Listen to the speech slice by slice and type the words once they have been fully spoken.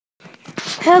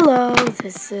Hello,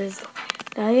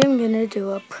 I am going to do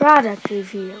a product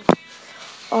review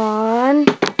on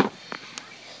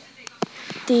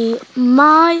the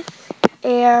My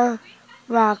Air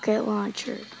rocket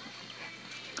launcher.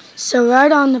 So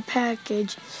right on the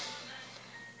package,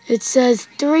 it says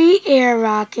 3 air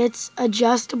rockets,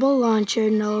 adjustable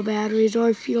launcher, no batteries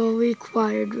or fuel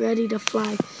required, ready to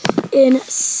fly in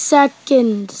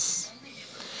seconds.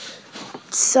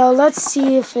 So let's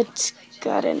see if it's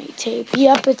got any tape.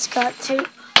 Yep, it's got tape.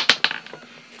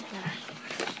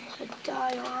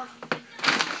 Die off.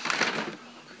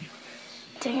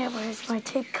 Dang it, where's my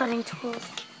tape cutting tools?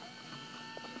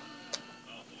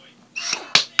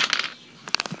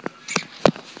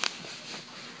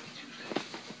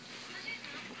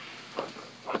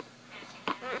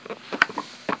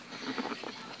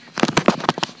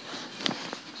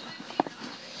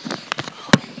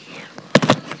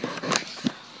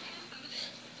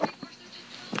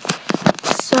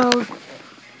 So,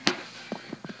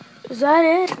 is that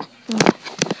it?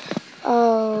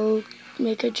 Oh,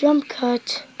 make a jump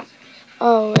cut.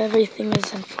 Oh, everything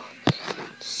is in full.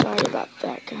 Sorry about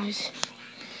that, guys.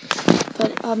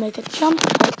 But I'll make a jump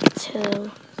cut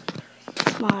to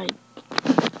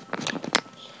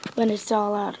when it's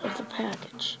all out of the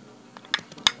package.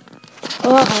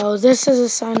 Uh-oh, this is a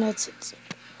sign that says,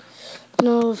 I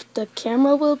don't know if the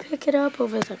camera will pick it up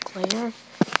over the glare,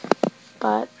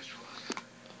 but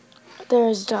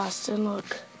there's dust, and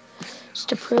look, just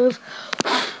to prove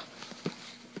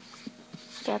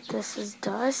that this is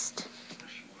dust.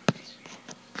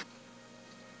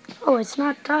 Oh, it's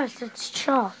not dust, it's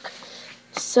chalk.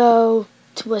 So,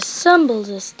 to assemble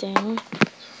this thing,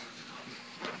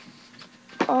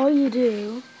 all you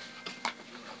do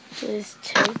is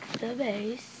take the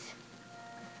base,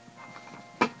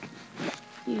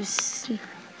 you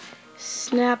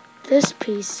snap this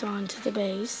piece onto the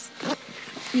base,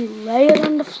 you lay it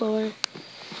on the floor,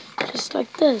 just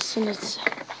like this, and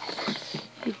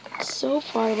so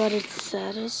far what it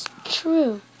said is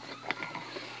true.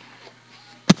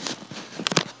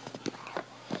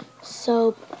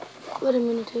 So, what I'm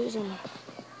going to do is I'm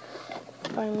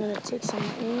going to take some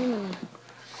aim and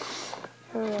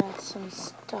throw at some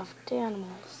stuffed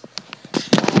animals.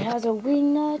 It has a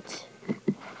wing nut,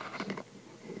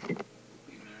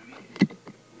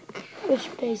 which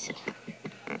basically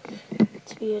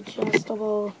to be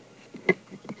adjustable.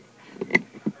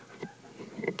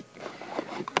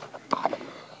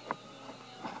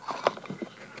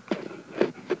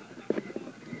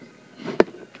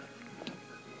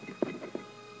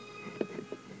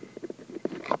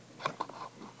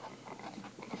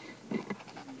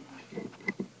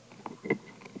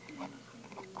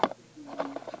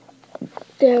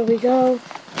 There we go.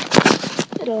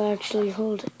 It'll actually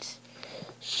hold its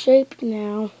shape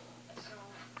now.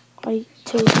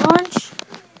 To launch.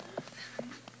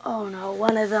 Oh no,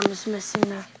 one of them is missing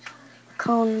the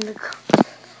cone. The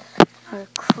are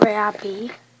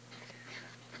crappy.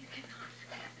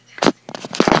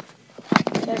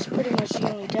 That's pretty much the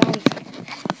only downside.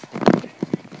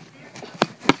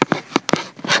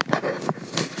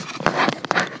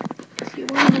 If you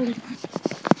wanted,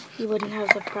 you wouldn't have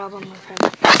the problem of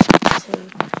having to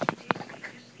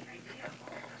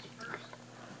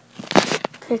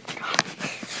pick it up.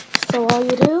 So all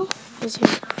you do is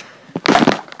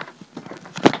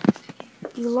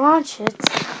you launch it.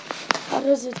 How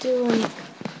does it do when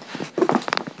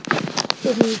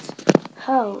it needs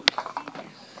help?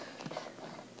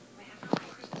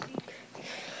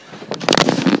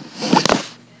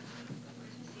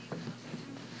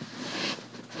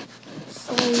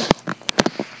 So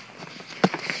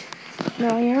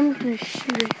now I am going to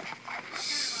shoot it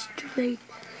straight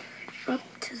up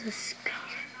to the sky.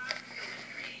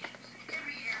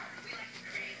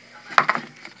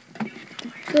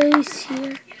 Base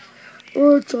here.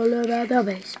 Oh, it's all about the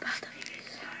base, but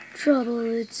trouble,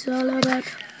 it's all about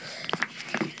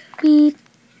beep.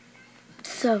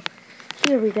 So,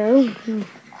 here we go.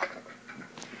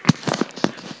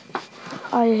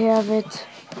 I have it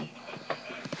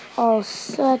all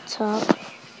set up.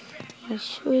 My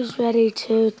shoe is ready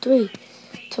to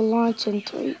launch in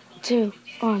 3, 2,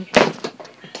 1.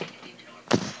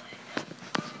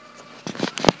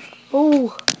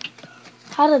 Oh,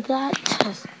 how did that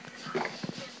test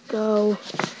go?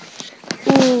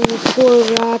 Ooh, poor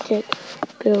rocket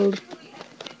build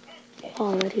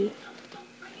quality.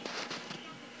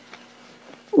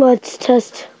 Let's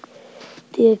test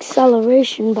the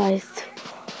acceleration by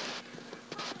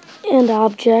an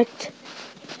object.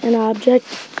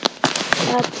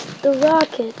 That's the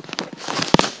rocket.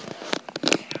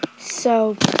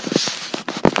 So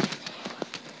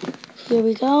Here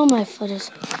we go. My foot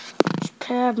is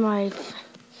prepared. My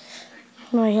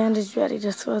hand is ready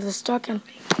to throw the stock in.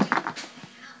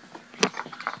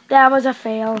 That was a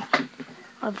fail.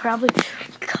 I'll probably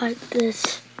cut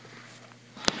this.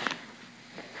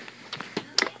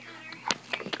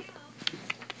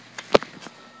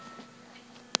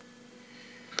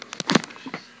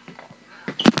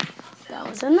 That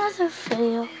was another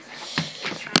fail.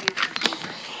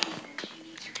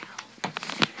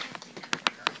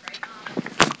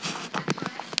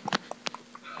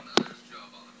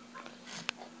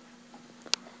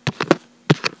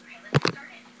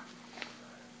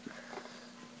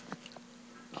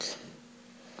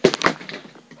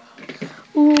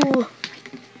 Ooh.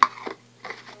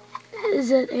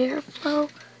 Is it airflow?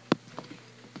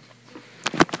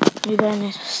 Maybe I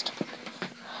need to stop.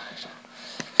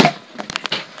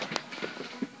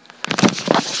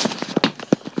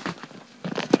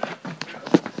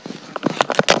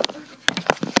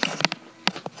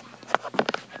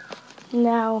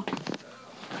 Now,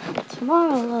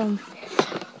 tomorrow,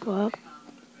 well,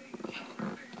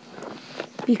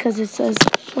 because it says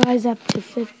flies up to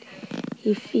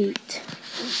 50 feet,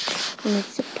 and it's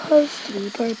supposed to be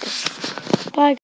purple. Bye.